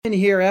In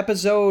here,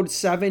 episode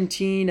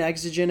 17,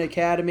 Exigent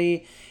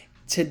Academy.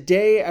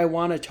 Today, I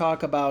want to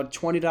talk about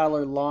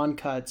 $20 lawn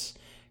cuts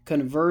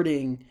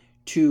converting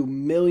to $1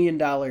 million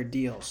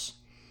deals.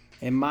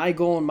 And my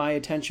goal and my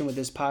intention with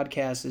this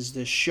podcast is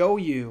to show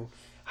you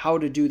how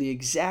to do the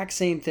exact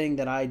same thing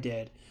that I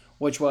did,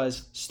 which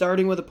was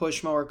starting with a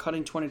push mower,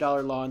 cutting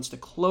 $20 lawns to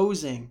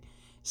closing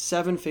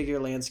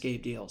seven-figure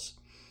landscape deals.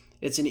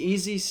 It's an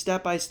easy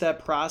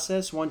step-by-step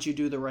process once you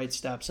do the right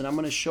steps. And I'm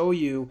going to show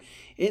you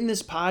in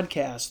this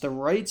podcast the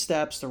right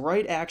steps, the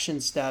right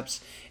action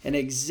steps, and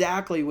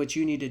exactly what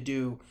you need to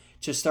do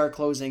to start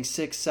closing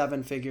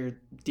 6-7-figure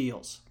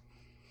deals.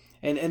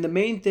 And the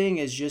main thing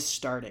is just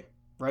starting,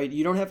 right?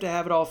 You don't have to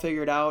have it all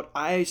figured out.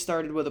 I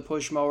started with a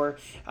push mower.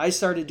 I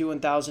started doing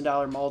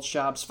 $1,000 mulch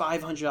jobs,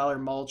 $500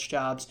 mulch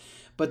jobs,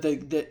 but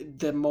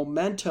the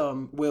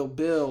momentum will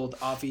build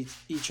off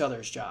each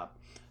other's job.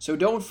 So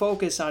don't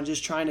focus on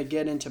just trying to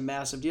get into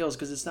massive deals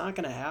because it's not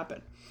going to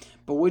happen.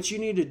 But what you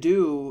need to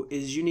do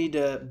is you need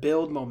to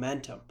build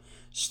momentum.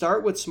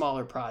 Start with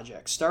smaller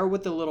projects. Start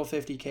with the little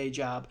 50K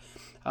job,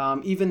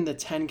 even the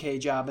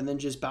 10K job, and then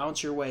just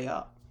bounce your way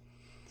up.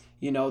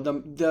 You know,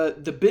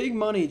 the big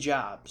money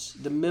jobs,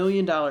 the $1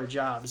 million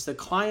jobs, the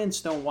clients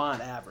don't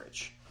want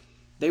average.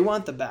 They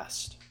want the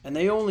best, and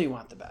they only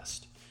want the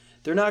best.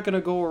 They're not going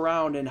to go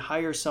around and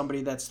hire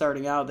somebody that's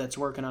starting out that's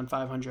working on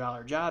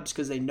 $500 jobs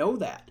because they know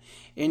that.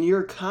 And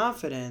your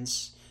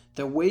confidence,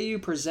 the way you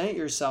present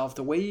yourself,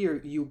 the way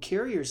you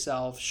carry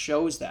yourself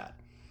shows that.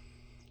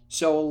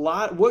 So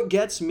what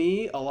gets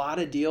me a lot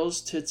of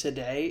deals to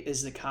today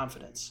is the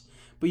confidence.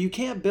 But you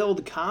can't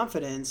build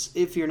confidence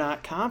if you're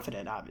not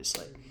confident,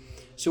 obviously.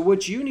 So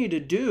what you need to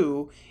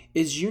do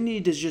is you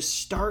need to just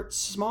start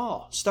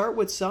small. Start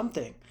with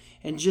something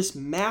and just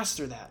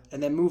master that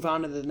and then move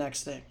on to the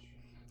next thing.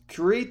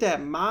 Create that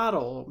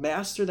model,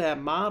 master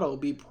that model,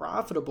 be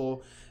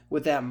profitable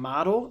with that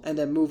model, and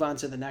then move on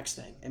to the next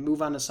thing and move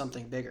on to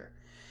something bigger.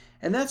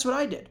 And that's what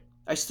I did.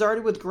 I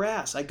started with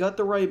grass. I got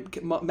the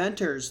right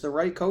mentors, the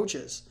right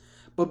coaches.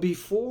 But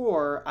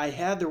before I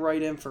had the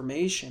right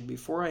information,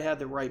 before I had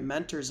the right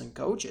mentors and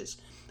coaches,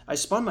 I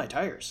spun my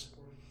tires.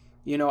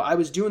 You know, I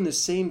was doing the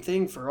same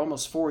thing for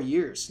almost 4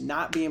 years,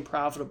 not being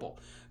profitable,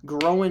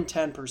 growing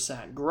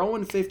 10%,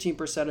 growing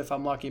 15% if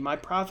I'm lucky. My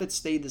profits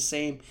stayed the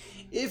same.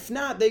 If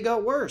not, they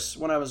got worse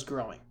when I was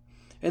growing.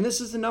 And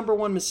this is the number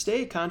one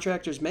mistake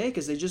contractors make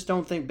is they just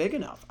don't think big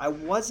enough. I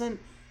wasn't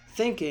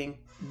thinking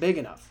big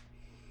enough.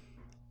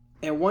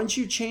 And once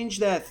you change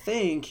that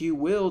think, you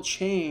will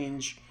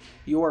change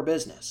your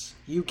business.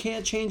 You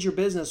can't change your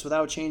business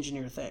without changing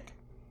your think.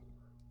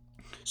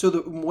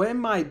 So when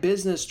my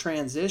business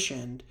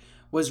transitioned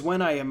was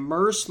when I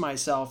immersed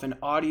myself in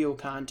audio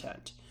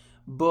content,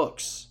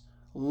 books,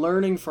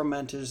 learning from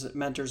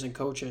mentors and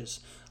coaches,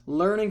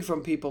 learning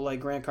from people like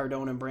Grant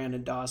Cardone and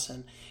Brandon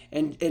Dawson,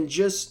 and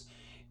just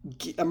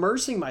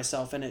immersing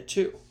myself in it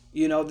too.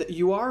 You know,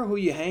 you are who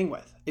you hang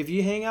with. If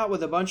you hang out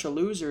with a bunch of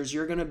losers,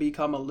 you're going to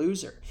become a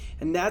loser.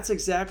 And that's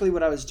exactly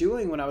what I was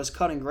doing when I was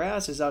cutting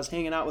grass, is I was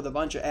hanging out with a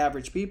bunch of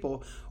average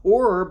people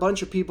or a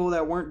bunch of people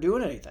that weren't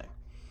doing anything.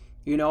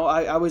 You know,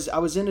 I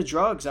was into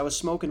drugs. I was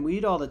smoking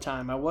weed all the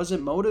time. I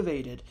wasn't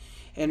motivated.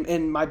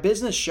 And my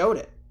business showed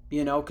it,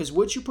 you know, because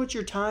what you put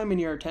your time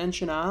and your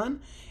attention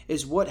on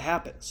is what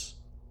happens.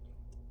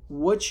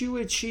 What you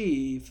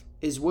achieve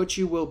is what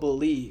you will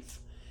believe.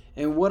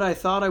 And what I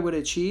thought I would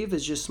achieve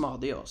is just small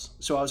deals.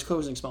 So I was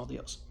closing small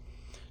deals.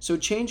 So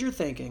change your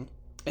thinking.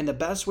 And the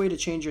best way to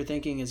change your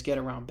thinking is get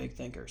around big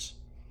thinkers.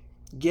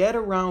 Get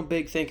around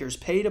big thinkers.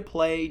 Pay to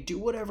play. Do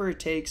whatever it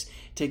takes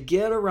to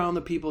get around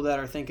the people that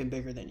are thinking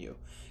bigger than you.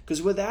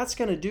 Because what that's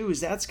going to do is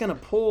that's going to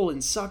pull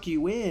and suck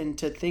you in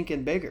to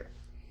thinking bigger.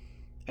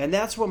 And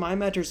that's what my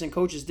mentors and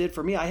coaches did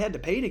for me. I had to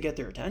pay to get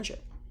their attention.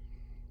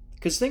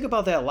 Because think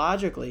about that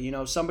logically. You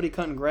know, somebody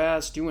cutting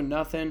grass, doing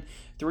nothing,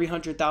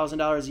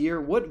 $300,000 a year.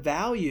 What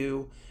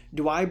value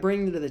do I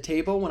bring to the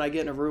table when I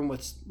get in a room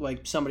with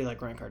like somebody like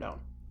Grant Cardone?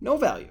 No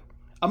value.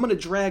 I'm going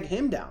to drag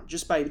him down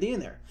just by being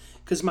there.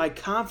 Because my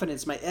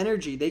confidence, my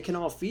energy, they can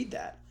all feed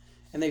that.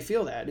 And they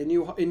feel that. And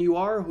you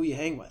are who you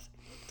hang with.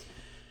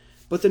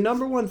 But the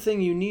number one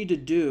thing you need to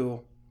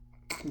do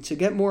to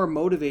get more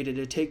motivated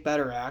to take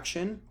better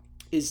action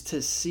is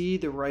to see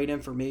the right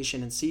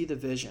information and see the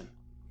vision.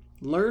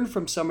 Learn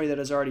from somebody that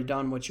has already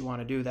done what you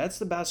want to do. That's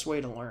the best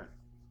way to learn.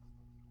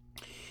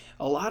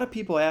 A lot of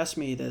people ask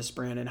me this,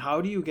 Brandon,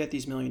 how do you get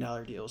these $1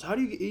 million deals? How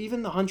do you,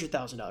 even the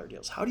 $100,000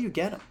 deals, how do you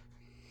get them?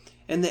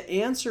 And the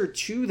answer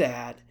to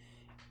that,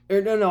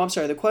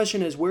 the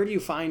question is, where do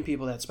you find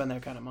people that spend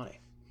that kind of money?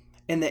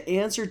 And the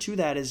answer to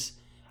that is,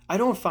 I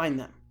don't find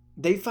them.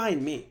 They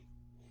find me.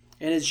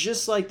 And it's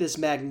just like this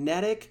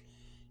magnet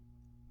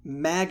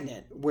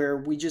where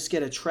we just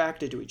get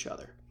attracted to each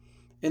other.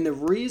 And the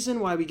reason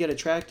why we get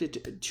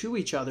attracted to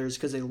each other is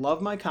because they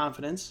love my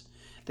confidence,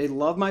 they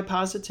love my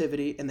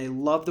positivity, and they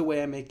love the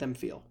way I make them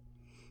feel.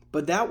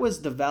 But that was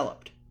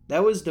developed.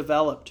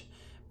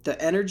 The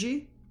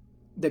energy,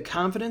 the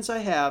confidence I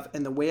have,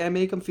 and the way I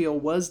make them feel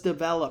was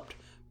developed,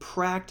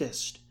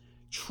 practiced,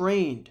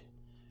 trained,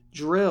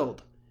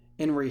 drilled,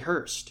 and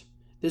rehearsed.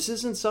 This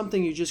isn't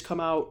something you just come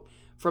out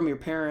from your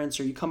parents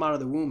or you come out of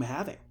the womb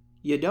having.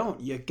 You don't.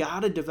 You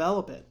got to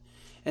develop it.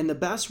 And the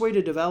best way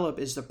to develop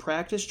is to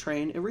practice,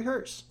 train, and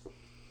rehearse.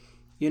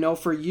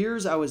 For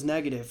years I was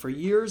negative. For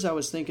years I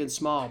was thinking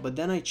small. But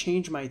then I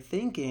changed my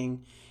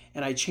thinking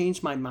and I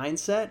changed my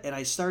mindset and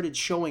I started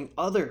showing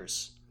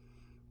others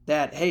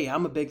that, hey,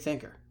 I'm a big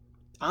thinker.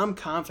 I'm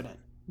confident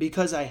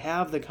because I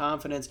have the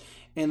confidence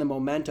and the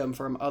momentum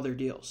from other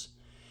deals.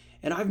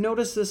 And I've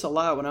noticed this a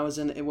lot when I was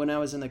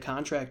in the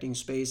contracting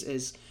space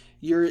is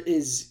you're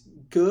as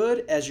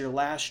good as your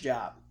last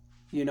job.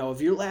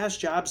 If your last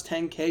job's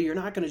 $10K, you're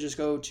not going to just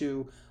go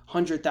to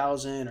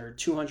 $100,000 or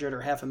 $200,000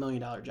 or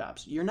 $500,000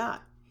 jobs. You're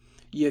not.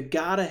 You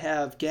got to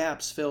have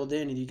gaps filled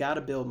in and you got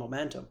to build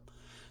momentum.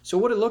 So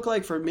what it looked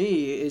like for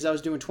me is I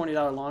was doing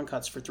 $20 lawn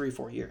cuts for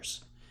 3-4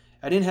 years.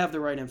 I didn't have the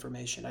right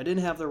information. I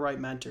didn't have the right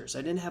mentors.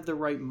 I didn't have the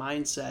right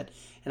mindset.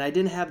 And I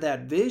didn't have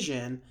that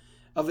vision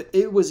of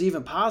it was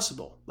even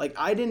possible. Like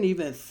I didn't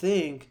even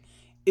think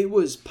it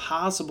was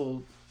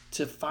possible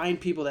to find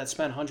people that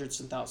spent hundreds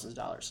and thousands of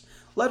dollars,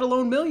 let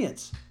alone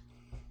millions.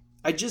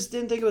 I just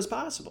didn't think it was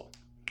possible.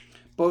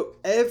 But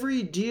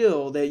every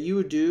deal that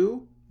you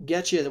do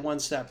gets you one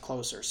step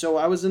closer. So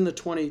I was in the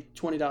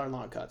 $20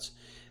 lawn cuts.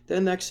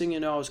 Then next thing you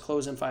know, I was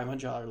closing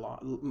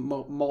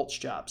 $500 mulch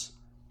jobs.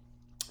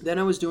 Then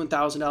I was doing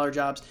 $1,000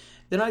 jobs.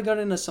 Then I got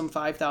into some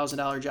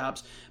 $5,000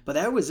 jobs. But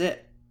that was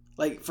it.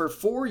 Like for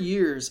 4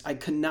 years, I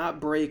could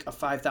not break a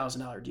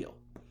 $5,000 deal.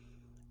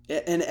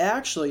 And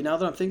actually, now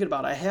that I'm thinking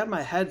about it, I had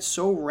my head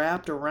so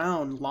wrapped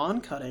around lawn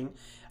cutting,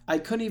 I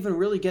couldn't even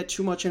really get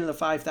too much into the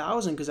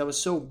 $5,000 because I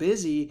was so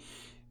busy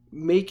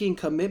making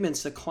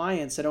commitments to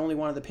clients that only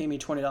wanted to pay me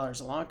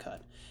 $20 a lawn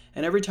cut.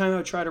 And every time I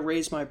would try to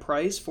raise my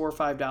price $4 or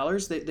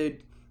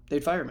 $5,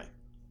 they'd fire me.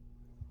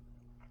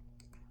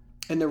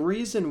 And the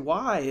reason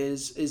why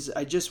is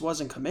I just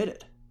wasn't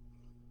committed.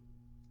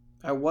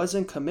 I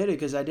wasn't committed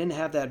because I didn't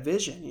have that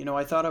vision.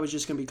 I thought I was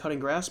just going to be cutting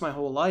grass my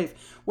whole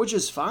life, which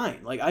is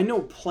fine. Like I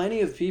know plenty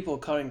of people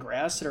cutting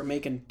grass that are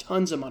making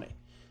tons of money.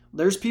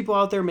 There's people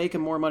out there making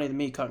more money than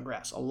me cutting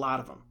grass. A lot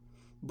of them.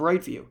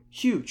 Brightview,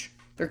 huge.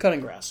 They're cutting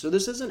grass. So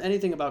this isn't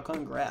anything about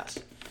cutting grass.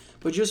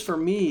 But just for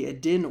me,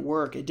 it didn't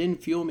work. It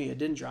didn't fuel me. It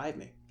didn't drive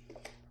me.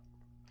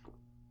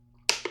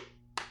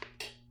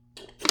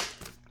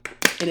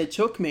 And it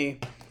took me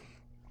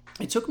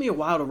a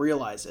while to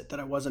realize that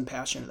I wasn't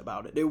passionate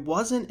about it. It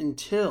wasn't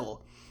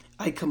until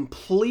I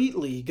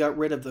completely got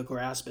rid of the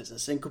grass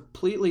business and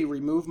completely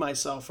removed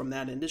myself from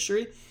that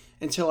industry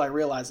until I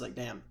realized, like,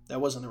 damn, that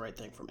wasn't the right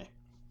thing for me.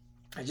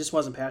 I just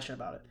wasn't passionate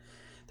about it.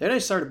 Then I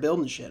started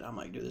building shit. I'm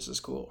like, dude, this is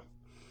cool.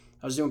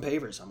 I was doing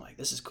pavers. I'm like,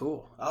 this is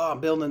cool. Oh, I'm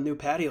building new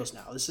patios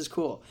now. This is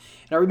cool.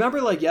 And I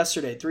remember like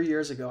yesterday, 3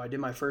 years ago, I did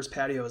my first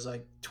patio. It was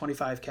like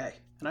 $25K.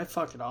 And I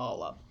fucked it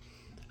all up.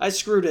 I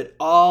screwed it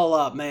all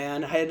up,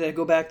 man. I had to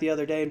go back the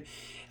other day.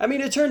 I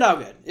mean, it turned out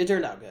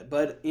good.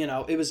 But,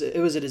 it was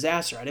a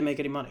disaster. I didn't make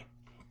any money.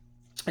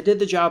 I did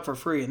the job for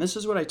free. And this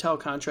is what I tell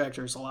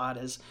contractors a lot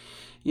is,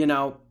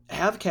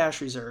 have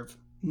cash reserve.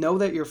 Know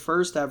that your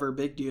first ever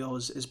big deal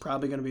is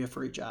probably going to be a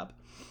free job.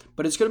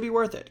 But it's going to be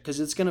worth it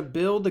because it's going to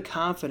build the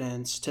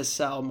confidence to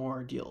sell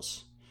more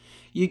deals.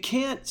 You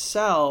can't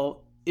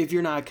sell if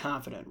you're not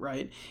confident,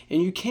 right?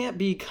 And you can't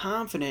be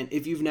confident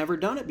if you've never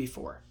done it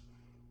before.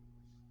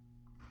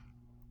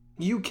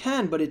 You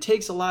can, but it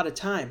takes a lot of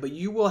time. But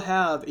you will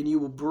have and you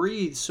will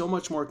breathe so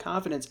much more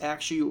confidence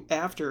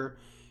after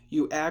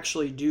you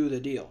actually do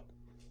the deal.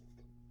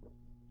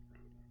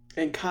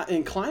 And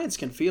clients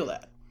can feel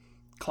that.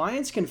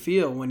 Clients can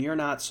feel when you're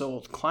not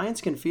sold.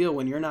 Clients can feel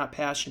when you're not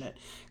passionate.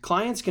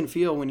 Clients can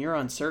feel when you're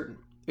uncertain.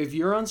 If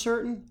you're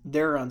uncertain,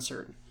 they're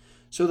uncertain.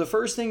 So the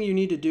first thing you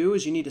need to do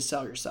is you need to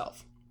sell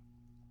yourself.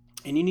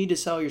 And you need to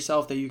sell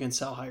yourself that you can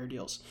sell higher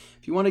deals.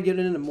 If you want to get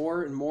into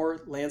more and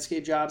more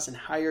landscape jobs and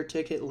higher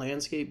ticket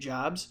landscape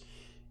jobs,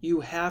 you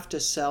have to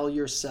sell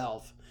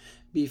yourself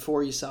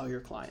before you sell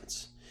your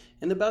clients.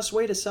 And the best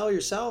way to sell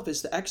yourself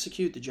is to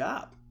execute the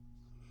job.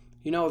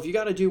 If you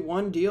got to do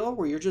one deal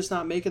where you're just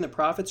not making the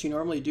profits you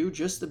normally do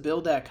just to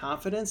build that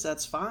confidence,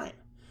 that's fine.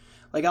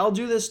 Like I'll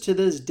do this to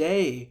this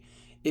day.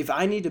 If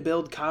I need to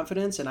build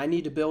confidence and I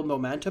need to build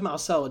momentum, I'll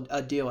sell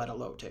a deal at a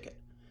low ticket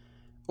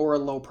or a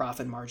low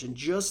profit margin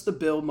just to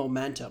build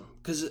momentum.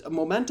 Because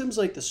momentum's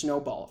like the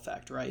snowball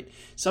effect, right?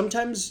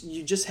 Sometimes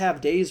you just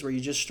have days where you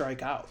just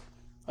strike out.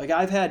 Like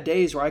I've had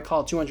days where I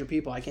call 200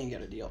 people, I can't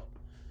get a deal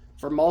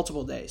for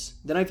multiple days.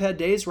 Then I've had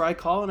days where I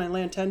call and I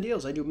land 10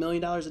 deals. I do $1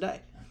 million a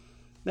day.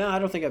 No, I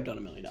don't think I've done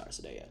 $1 million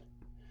a day yet.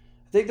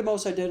 I think the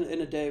most I did in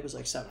a day was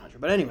like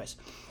 700. But anyways,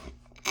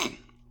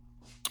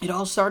 it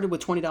all started with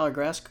 $20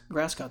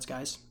 grass cuts,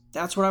 guys.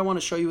 That's what I want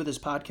to show you with this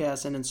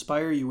podcast and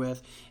inspire you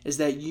with is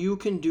that you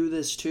can do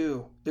this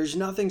too. There's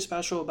nothing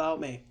special about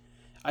me.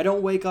 I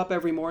don't wake up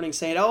every morning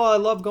saying, oh, I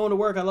love going to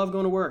work. I love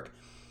going to work.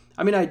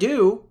 I mean, I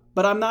do,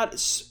 but I'm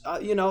not,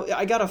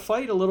 I got to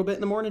fight a little bit in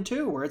the morning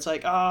too, where it's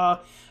like, I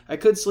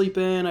could sleep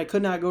in. I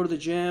could not go to the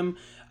gym.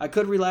 I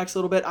could relax a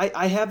little bit.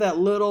 I have that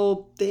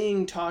little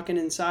thing talking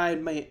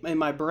inside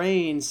my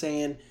brain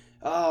saying,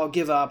 oh,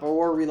 give up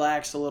or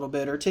relax a little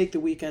bit or take the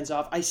weekends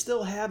off. I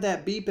still have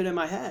that beeping in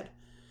my head.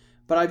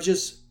 But I've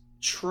just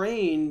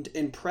trained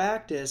and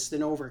practiced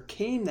and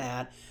overcame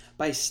that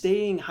by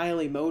staying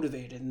highly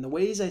motivated. And the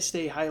ways I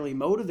stay highly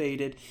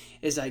motivated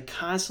is I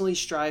constantly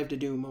strive to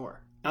do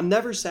more. I'm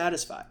never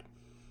satisfied.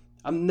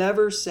 I'm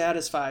never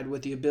satisfied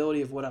with the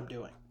ability of what I'm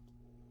doing.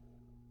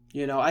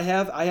 You know, I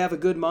have a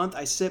good month.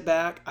 I sit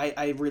back.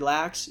 I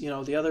relax. You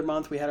know, the other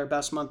month we had our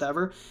best month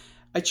ever.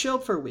 I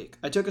chilled for a week.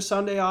 I took a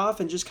Sunday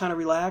off and just kind of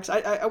relaxed.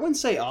 I wouldn't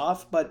say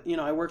off, but, you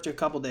know, I worked a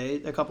couple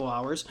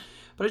hours,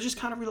 but I just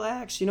kind of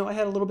relaxed. You know, I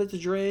had a little bit to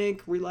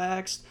drink,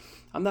 relaxed.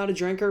 I'm not a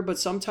drinker, but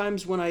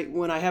sometimes when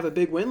I have a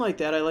big win like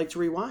that, I like to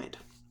rewind.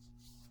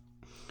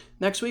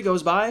 Next week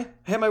goes by,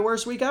 I had my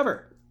worst week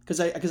ever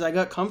because I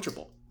got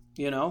comfortable,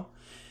 you know.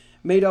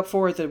 Made up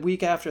for it the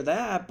week after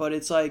that, but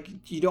it's like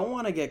you don't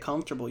want to get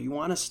comfortable. You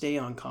want to stay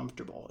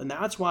uncomfortable. And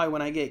that's why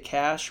when I get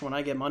cash, when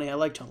I get money, I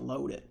like to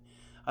load it.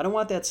 I don't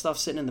want that stuff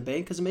sitting in the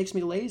bank because it makes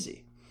me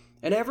lazy.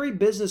 And every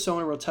business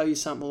owner will tell you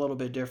something a little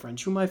bit different.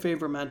 Two of my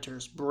favorite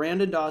mentors,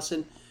 Brandon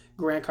Dawson,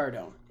 Grant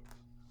Cardone.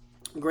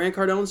 Grant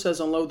Cardone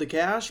says unload the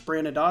cash.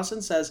 Brandon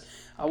Dawson says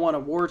I want a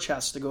war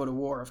chest to go to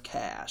war of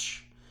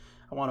cash.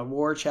 I want a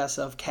war chest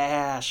of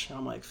cash. And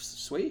I'm like,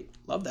 sweet,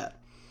 love that.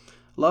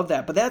 Love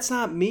that. But that's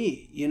not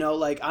me. You know,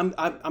 like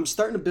I'm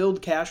starting to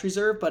build cash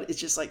reserve, but it's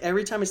just like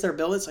every time I start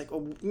building, it's like,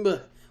 oh,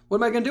 what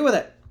am I going to do with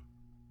it?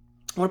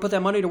 I want to put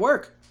that money to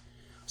work.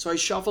 So I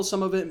shuffle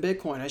some of it in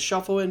Bitcoin. I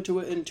shuffle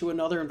into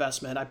another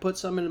investment. I put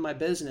some into my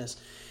business.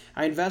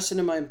 I invested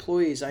in my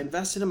employees. I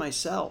invested in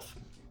myself.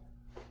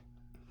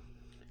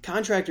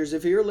 Contractors,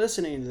 if you're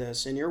listening to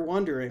this and you're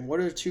wondering what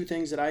are 2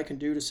 things that I can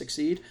do to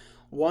succeed,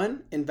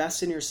 1,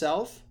 invest in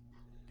yourself.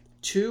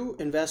 2,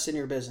 invest in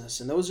your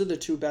business. And those are the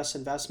 2 best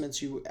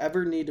investments you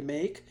ever need to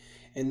make.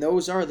 And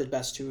those are the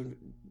best 2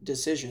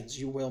 decisions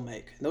you will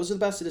make. And those are the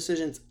best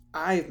decisions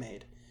I've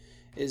made.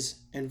 Is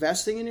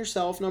investing in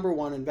yourself, number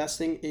 1,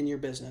 investing in your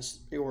business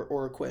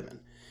or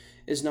equipment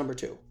is number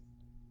 2.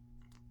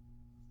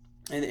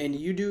 And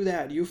you do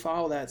that, you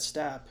follow that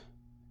step,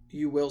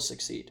 you will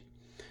succeed.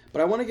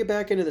 But I want to get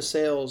back into the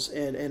sales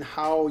and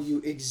how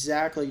you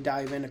exactly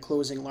dive into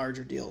closing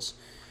larger deals.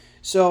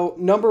 So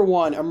number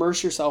 1,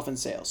 immerse yourself in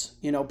sales.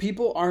 You know,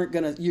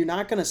 you're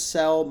not going to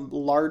sell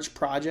large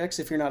projects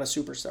if you're not a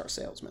superstar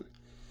salesman.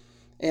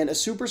 And a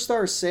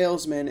superstar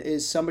salesman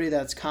is somebody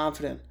that's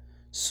confident,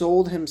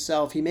 sold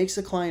himself. He makes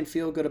the client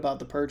feel good about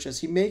the purchase.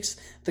 He makes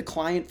the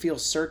client feel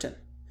certain.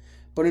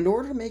 But in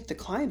order to make the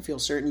client feel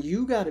certain,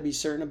 you got to be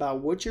certain about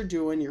what you're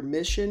doing, your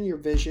mission, your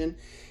vision,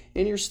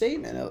 and your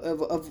statement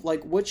of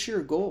like, what's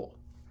your goal?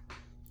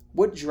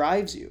 What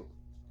drives you?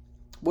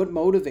 What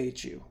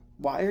motivates you?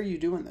 Why are you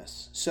doing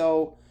this?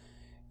 So,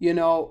 you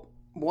know,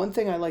 one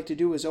thing I like to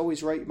do is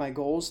always write my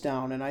goals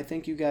down, and I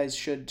think you guys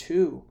should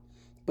too.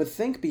 But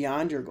think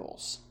beyond your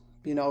goals.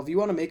 You know, if you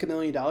want to make $1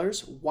 million,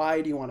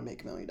 why do you want to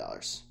make $1 million?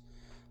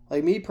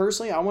 Like me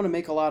personally, I want to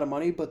make a lot of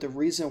money, but the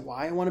reason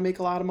why I want to make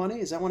a lot of money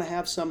is I want to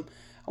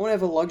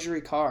have a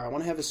luxury car. I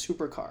want to have a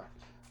supercar.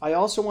 I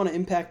also want to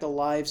impact the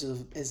lives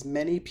of as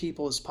many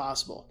people as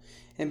possible.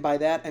 And by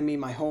that, I mean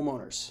my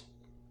homeowners.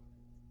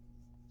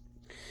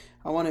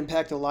 I want to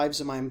impact the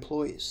lives of my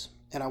employees.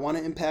 And I want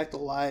to impact the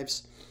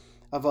lives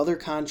of other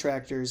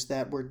contractors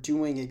that were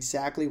doing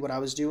exactly what I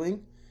was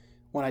doing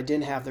when I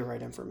didn't have the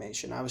right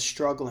information. I was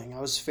struggling. I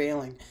was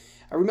failing.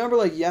 I remember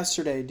like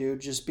yesterday, dude,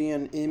 just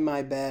being in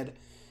my bed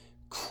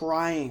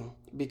crying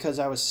because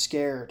I was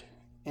scared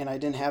and I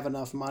didn't have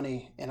enough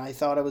money and I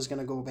thought I was going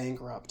to go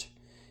bankrupt.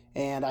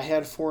 And I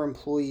had 4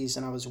 employees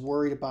and I was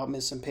worried about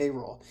missing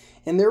payroll.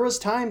 And there was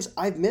times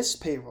I've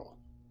missed payroll.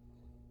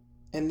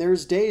 And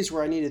there's days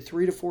where I needed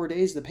 3 to 4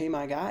 days to pay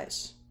my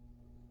guys.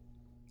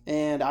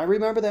 And I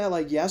remember that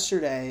like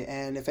yesterday.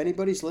 And if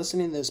anybody's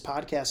listening to this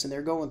podcast and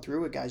they're going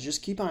through it, guys,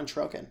 just keep on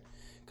trucking.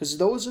 Because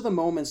those are the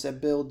moments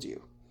that build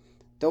you.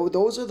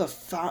 Those are the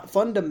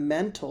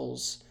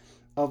fundamentals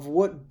of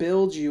what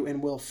builds you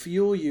and will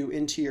fuel you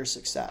into your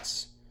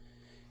success.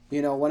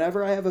 You know,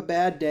 whenever I have a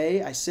bad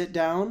day, I sit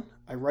down,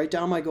 I write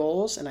down my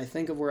goals, and I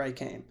think of where I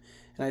came.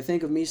 And I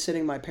think of me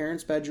sitting in my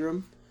parents'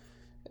 bedroom,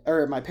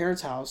 or my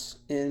parents' house,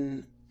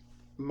 in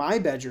my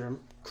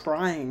bedroom,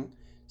 crying,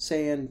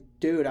 saying,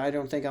 dude, I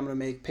don't think I'm going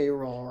to make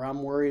payroll, or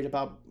I'm worried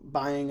about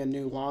buying a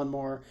new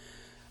lawnmower,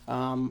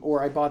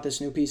 or I bought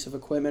this new piece of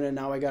equipment and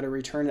now I got to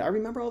return it. I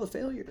remember all the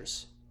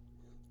failures.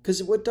 Because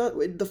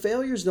the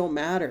failures don't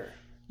matter.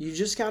 You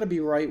just got to be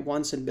right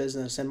once in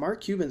business. And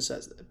Mark Cuban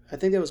says that. I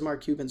think that was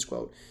Mark Cuban's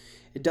quote.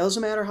 It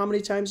doesn't matter how many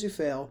times you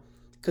fail,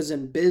 because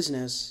in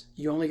business,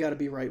 you only got to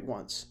be right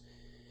once.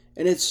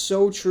 And it's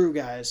so true,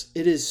 guys.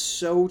 It is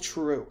so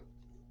true.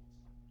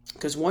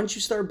 Because once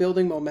you start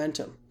building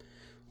momentum,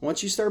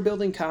 once you start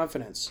building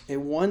confidence,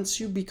 and once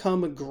you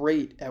become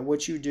great at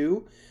what you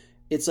do,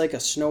 it's like a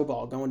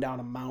snowball going down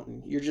a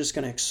mountain. You're just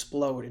going to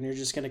explode, and you're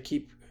just going to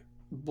keep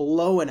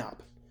blowing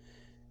up.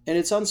 And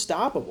it's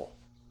unstoppable.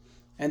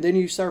 And then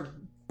you start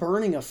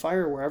burning a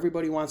fire where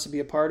everybody wants to be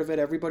a part of it.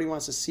 Everybody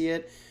wants to see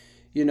it.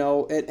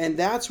 And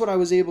that's what I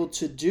was able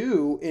to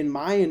do in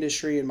my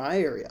industry, in my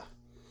area.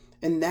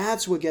 And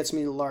that's what gets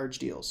me the large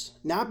deals.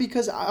 Not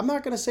because I'm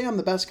not going to say I'm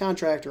the best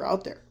contractor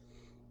out there,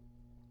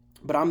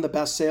 but I'm the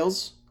best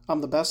sales.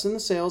 I'm the best in the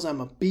sales.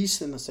 I'm a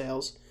beast in the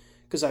sales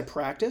because I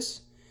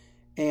practice,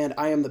 and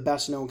I am the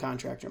best known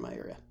contractor in my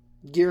area.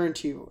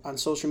 Guarantee you, on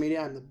social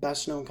media, I'm the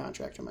best known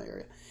contractor in my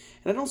area.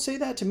 And I don't say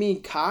that to me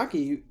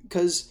cocky,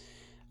 because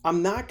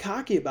I'm not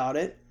cocky about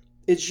it.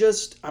 It's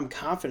just I'm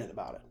confident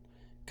about it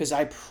because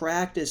I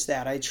practice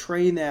that. I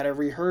train that. I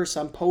rehearse.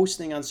 I'm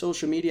posting on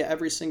social media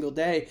every single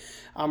day.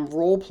 I'm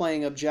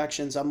role-playing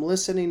objections. I'm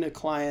listening to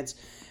clients.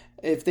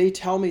 If they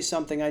tell me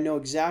something, I know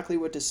exactly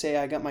what to say.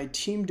 I got my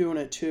team doing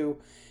it too.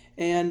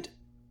 And,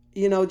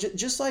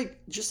 just like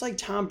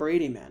Tom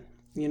Brady, man.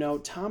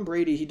 Tom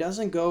Brady, he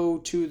doesn't go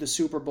to the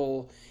Super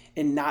Bowl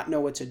and not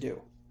know what to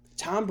do.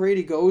 Tom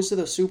Brady goes to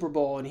the Super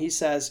Bowl and he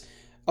says,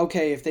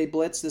 okay, if they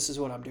blitz, this is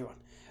what I'm doing.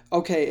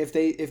 Okay, if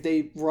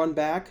they run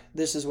back,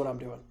 this is what I'm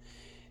doing.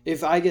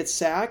 If I get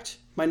sacked,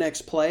 my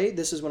next play,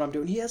 this is what I'm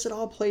doing. He has it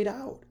all played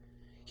out.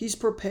 He's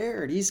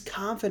prepared. He's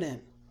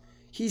confident.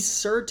 He's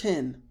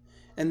certain.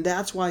 And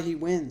that's why he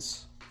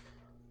wins.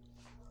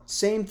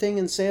 Same thing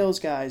in sales,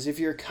 guys. If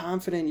you're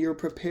confident, you're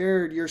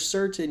prepared, you're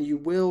certain, you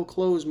will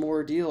close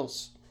more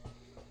deals.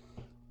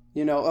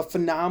 A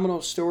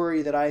phenomenal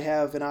story that I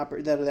have that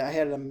I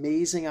had an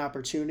amazing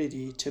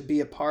opportunity to be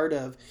a part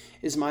of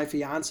is my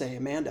fiance,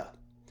 Amanda.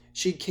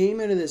 She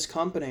came into this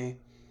company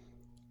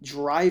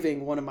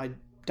driving one of my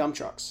dump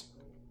trucks.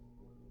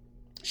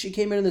 She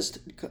came into this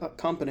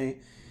company.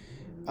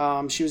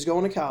 She was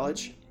going to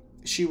college.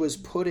 She was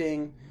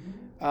putting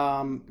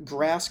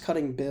grass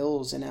cutting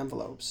bills in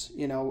envelopes.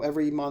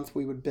 Every month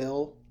we would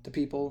bill the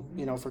people,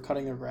 for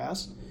cutting their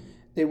grass.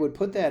 They would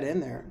put that in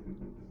there,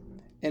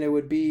 and it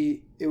would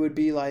be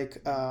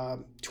like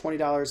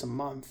 $20 a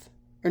month.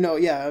 Or no,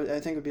 yeah, I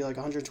think it would be like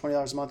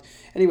 $120 a month.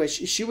 Anyway,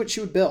 she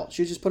would bill.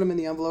 She would just put them in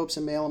the envelopes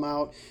and mail them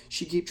out.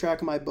 She'd keep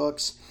track of my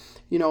books,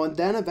 and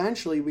then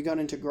eventually we got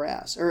into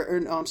grass.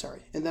 And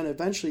then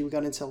eventually we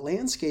got into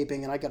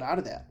landscaping, and I got out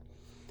of that.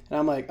 And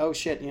I'm like, oh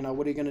shit,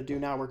 what are you gonna do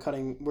now?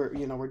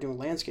 We're doing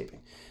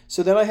landscaping.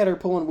 So then I had her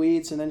pulling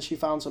weeds, and then she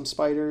found some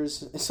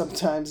spiders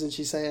sometimes, and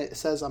she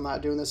says I'm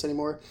not doing this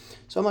anymore.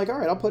 So I'm like, all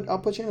right, I'll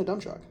put you in a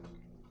dump truck.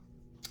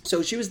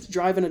 So she was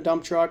driving a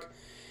dump truck,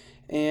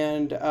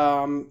 and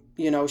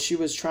she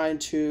was trying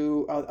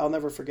to. I'll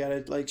never forget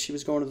it. Like, she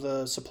was going to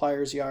the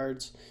suppliers'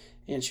 yards,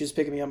 and she was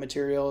picking me up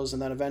materials,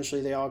 and then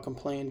eventually they all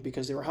complained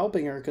because they were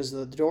helping her because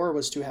the door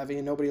was too heavy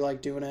and nobody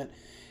liked doing it.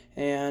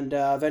 And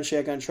eventually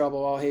I got in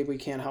trouble. Oh, hey, we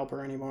can't help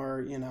her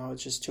anymore.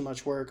 It's just too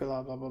much work,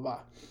 blah, blah, blah,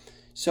 blah.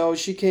 So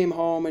she came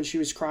home and she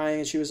was crying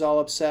and she was all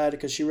upset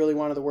because she really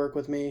wanted to work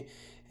with me.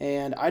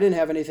 And I didn't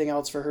have anything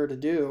else for her to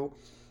do.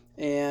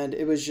 And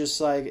it was just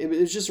like, it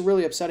was just a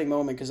really upsetting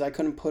moment because I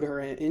couldn't put her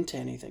into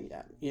anything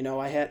yet.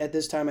 At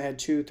this time I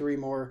had I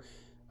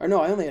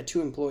only had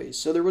 2 employees.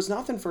 So there was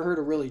nothing for her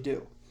to really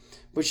do.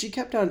 But she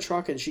kept on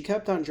trucking. She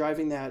kept on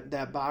driving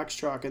that box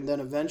truck. And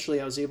then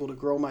eventually I was able to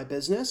grow my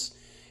business.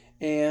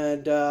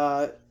 And,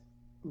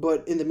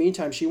 but in the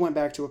meantime, she went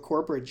back to a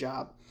corporate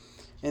job.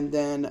 And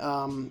then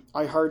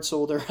I hard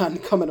sold her on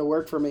coming to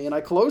work for me. And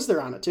I closed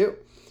her on it too.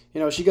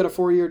 She got a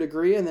 4-year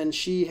degree, and then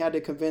she had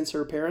to convince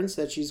her parents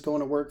that she's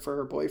going to work for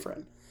her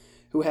boyfriend,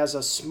 who has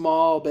a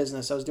small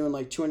business. I was doing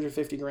like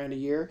 $250,000 a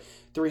year,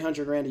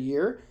 $300,000 a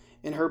year.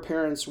 And her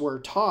parents were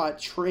taught,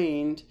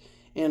 trained,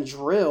 and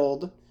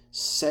drilled,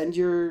 send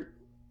your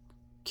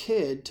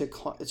kid to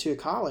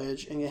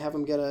college and you have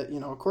them get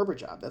a corporate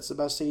job. That's the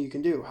best thing you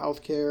can do.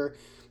 Healthcare,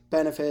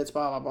 benefits,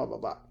 blah, blah, blah, blah,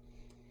 blah.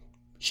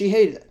 She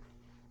hated it.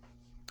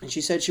 And she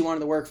said she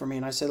wanted to work for me,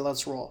 and I said,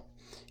 let's roll.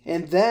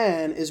 And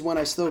then is when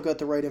I still got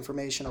the right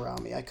information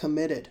around me. I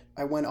committed.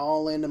 I went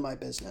all into my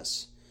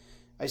business.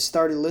 I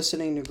started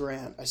listening to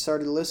Grant. I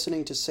started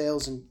listening to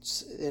sales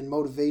and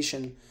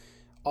motivation,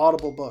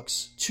 audible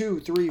books,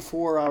 2, 3,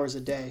 4 hours a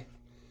day.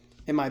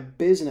 And my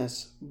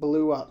business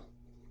blew up.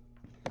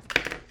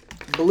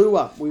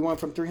 We went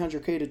from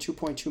 300K to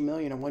 2.2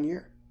 million in 1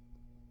 year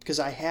because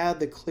I had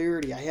the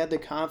clarity, I had the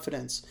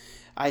confidence,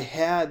 I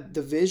had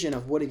the vision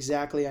of what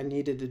exactly I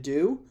needed to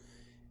do.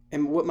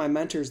 And what my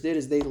mentors did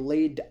is they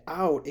laid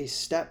out a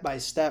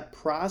step-by-step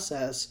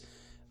process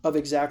of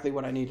exactly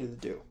what I needed to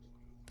do.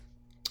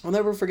 I'll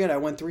never forget, I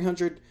went like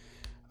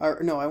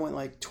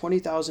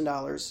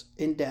 $20,000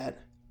 in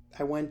debt.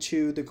 I went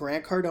to the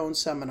Grant Cardone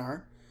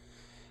seminar.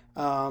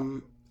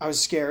 I was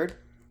scared.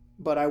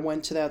 But I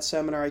went to that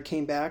seminar. I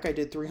came back. I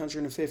did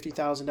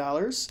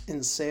 $350,000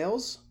 in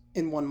sales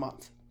in 1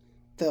 month.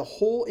 The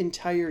whole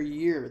entire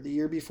year, the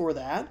year before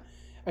that,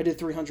 I did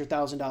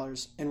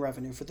 $300,000 in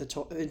revenue for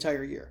the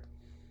entire year.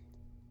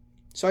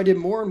 So I did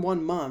more in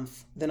 1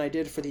 month than I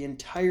did for the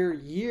entire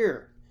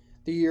year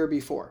the year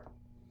before.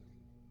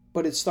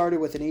 But it started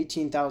with an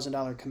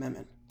 $18,000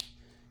 commitment.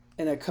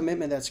 And a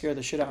commitment that scared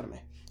the shit out of me.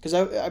 Because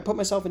I put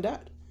myself in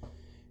debt.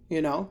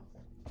 And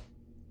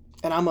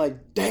I'm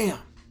like, damn.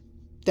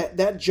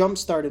 That jump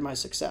started my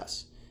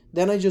success.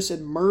 Then I just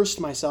immersed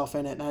myself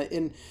in it.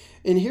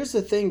 And here's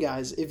the thing,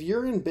 guys. If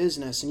you're in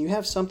business and you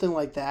have something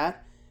like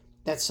that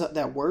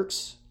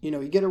works,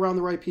 you get around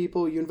the right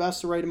people, you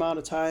invest the right amount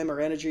of time or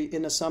energy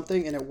into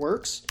something and it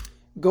works,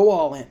 go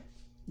all in.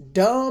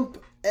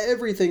 Dump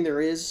everything there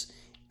is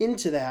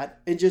into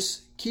that and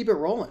just keep it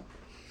rolling.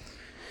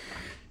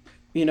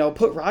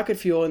 Put rocket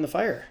fuel in the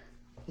fire.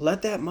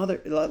 Let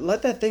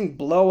that thing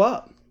blow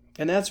up.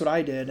 And that's what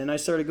I did. And I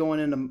started going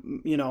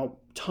into,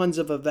 tons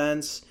of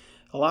events.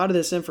 A lot of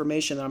this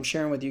information that I'm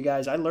sharing with you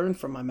guys, I learned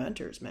from my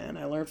mentors, man.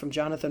 I learned from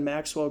Jonathan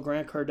Maxwell,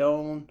 Grant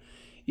Cardone,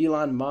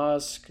 Elon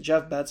Musk,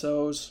 Jeff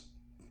Bezos,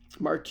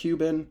 Mark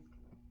Cuban,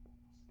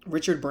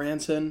 Richard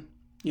Branson.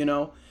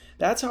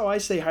 That's how I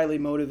stay highly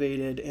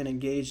motivated and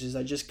engaged, is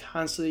I just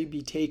constantly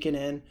be taking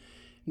in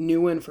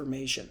new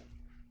information.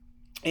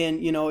 And,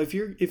 if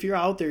you're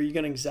out there, you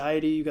got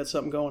anxiety, you got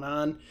something going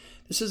on,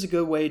 this is a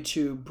good way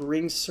to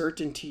bring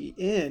certainty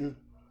in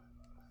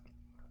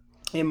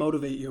and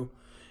motivate you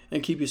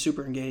and keep you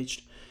super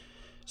engaged.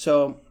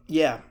 So,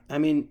 yeah,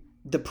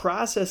 the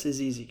process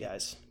is easy,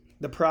 guys.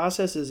 The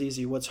process is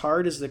easy. What's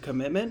hard is the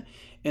commitment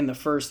and the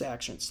first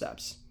action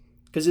steps.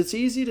 Because it's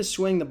easy to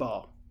swing the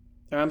ball.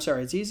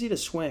 It's easy to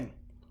swing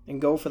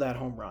and go for that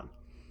home run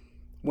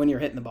when you're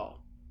hitting the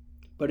ball.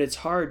 But it's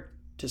hard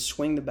to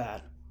swing the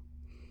bat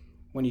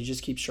when you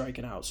just keep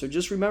striking out. So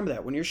just remember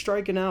that. When you're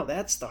striking out,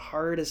 that's the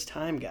hardest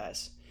time,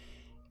 guys.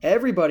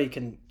 Everybody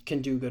can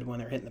do good when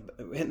they're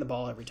hitting the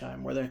ball every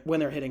time, when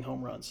they're hitting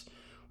home runs.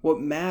 What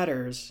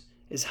matters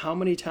is how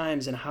many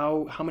times and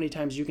how many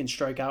times you can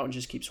strike out and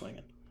just keep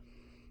swinging.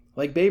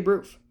 Like Babe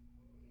Ruth.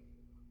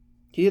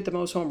 He hit the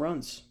most home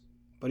runs,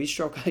 but he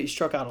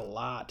struck out a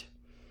lot.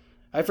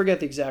 I forget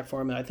the exact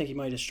formula. I think he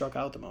might have struck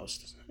out the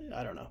most.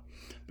 I don't know.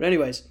 But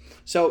anyways,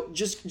 so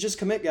just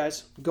commit,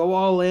 guys. Go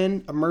all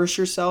in, immerse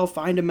yourself,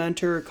 find a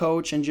mentor or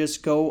coach, and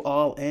just go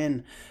all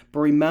in. But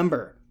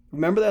remember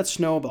that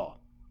snowball.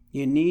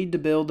 You need to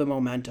build the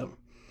momentum.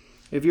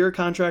 If you're a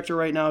contractor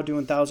right now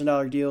doing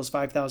 $1,000 deals,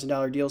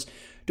 $5,000 deals,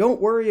 don't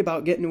worry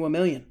about getting to $1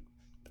 million.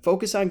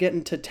 Focus on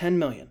getting to $10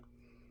 million.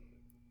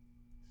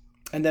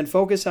 And then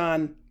focus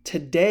on,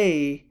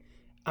 today,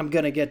 I'm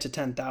going to get to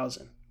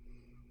 $10,000.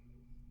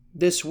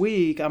 This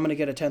week, I'm going to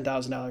get a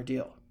 $10,000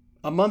 deal.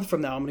 A month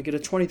from now, I'm going to get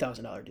a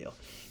 $20,000 deal.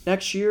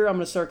 Next year, I'm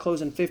going to start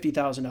closing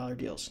 $50,000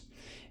 deals.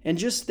 And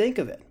just think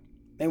of it.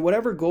 And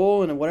whatever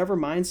goal and whatever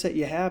mindset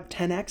you have,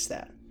 10x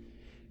that.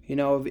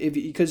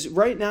 Because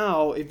right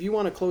now, if you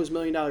want to close $1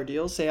 million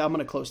deals, say I'm going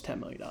to close $10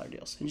 million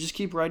deals. And just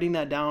keep writing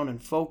that down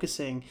and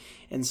focusing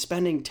and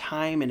spending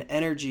time and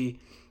energy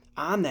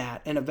on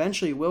that, and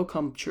eventually it will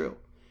come true.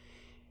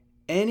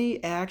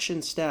 Any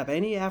action step,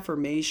 any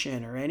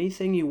affirmation, or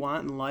anything you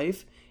want in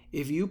life,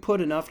 if you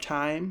put enough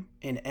time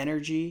and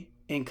energy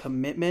and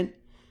commitment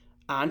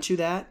onto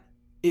that,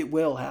 it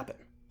will happen.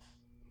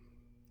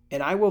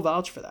 And I will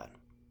vouch for that.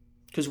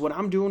 Because what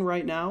I'm doing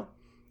right now,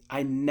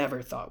 I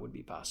never thought would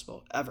be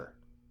possible, ever.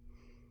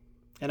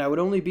 And I would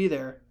only be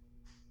there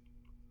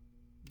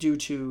due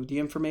to the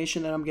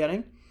information that I'm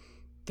getting,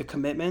 the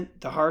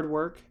commitment, the hard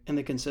work, and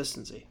the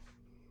consistency.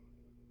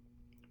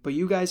 But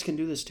you guys can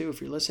do this too.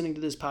 If you're listening to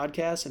this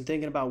podcast and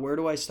thinking about where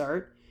do I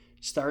start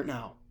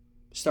now.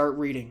 Start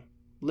reading.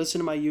 Listen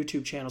to my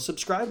YouTube channel.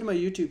 Subscribe to my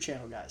YouTube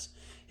channel, guys.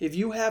 If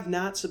you have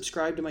not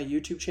subscribed to my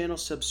YouTube channel,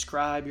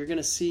 subscribe. You're going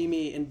to see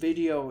me in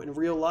video, in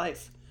real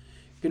life.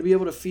 You're going to be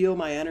able to feel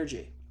my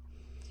energy.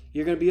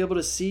 You're going to be able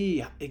to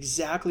see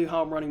exactly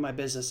how I'm running my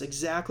business,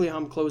 exactly how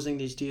I'm closing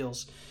these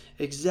deals,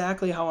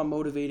 exactly how I'm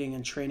motivating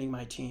and training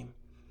my team,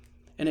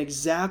 and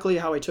exactly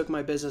how I took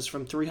my business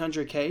from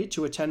 $300K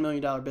to a $10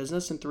 million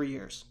business in 3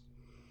 years.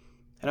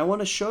 And I want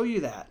to show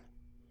you that.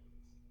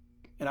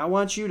 And I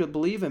want you to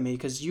believe in me,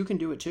 because you can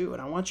do it too.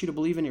 And I want you to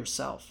believe in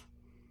yourself.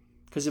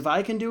 Because if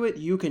I can do it,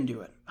 you can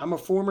do it. I'm a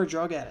former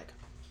drug addict.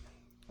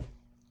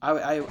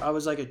 I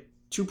was like a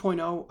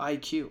 2.0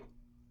 IQ.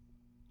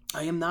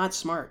 I am not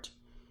smart.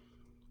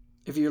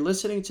 If you're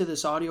listening to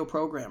this audio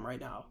program right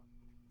now,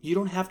 you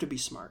don't have to be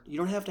smart. You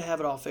don't have to have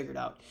it all figured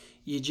out.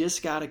 You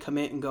just got to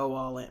commit and go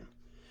all in.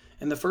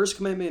 And the first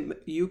commitment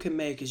you can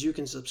make is you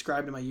can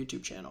subscribe to my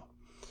YouTube channel.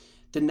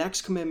 The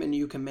next commitment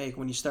you can make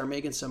when you start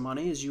making some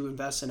money is you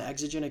invest in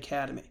Exogen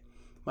Academy,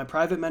 my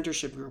private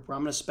mentorship group, where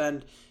I'm going to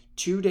spend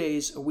 2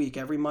 days a week,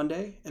 every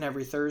Monday and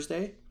every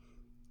Thursday,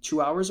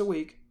 2 hours a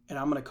week, and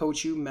I'm going to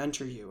coach you,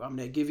 mentor you. I'm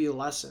going to give you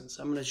lessons.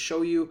 I'm going to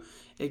show you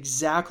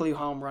exactly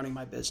how I'm running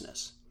my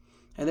business.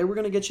 And then we're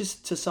going to get you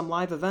to some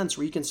live events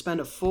where you can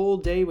spend a full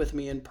day with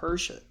me in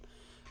person,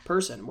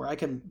 where I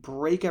can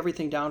break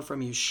everything down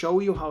from you, show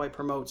you how I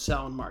promote,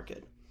 sell, and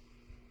market.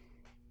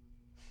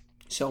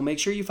 So make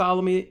sure you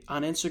follow me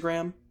on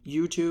Instagram,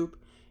 YouTube,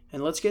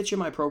 and let's get you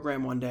my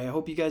program one day. I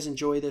hope you guys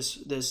enjoy this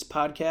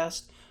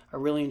podcast. I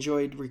really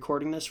enjoyed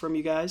recording this from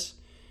you guys.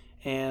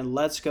 And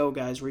let's go,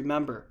 guys.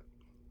 Remember,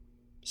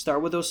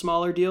 start with those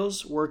smaller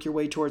deals, work your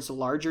way towards the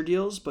larger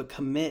deals, but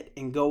commit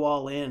and go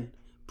all in.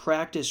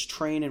 Practice,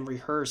 train, and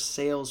rehearse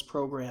sales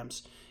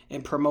programs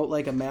and promote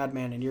like a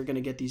madman, and you're going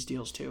to get these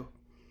deals too.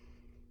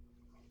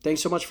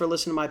 Thanks so much for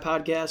listening to my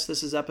podcast.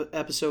 This is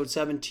episode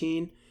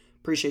 17.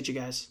 Appreciate you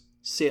guys.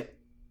 See ya.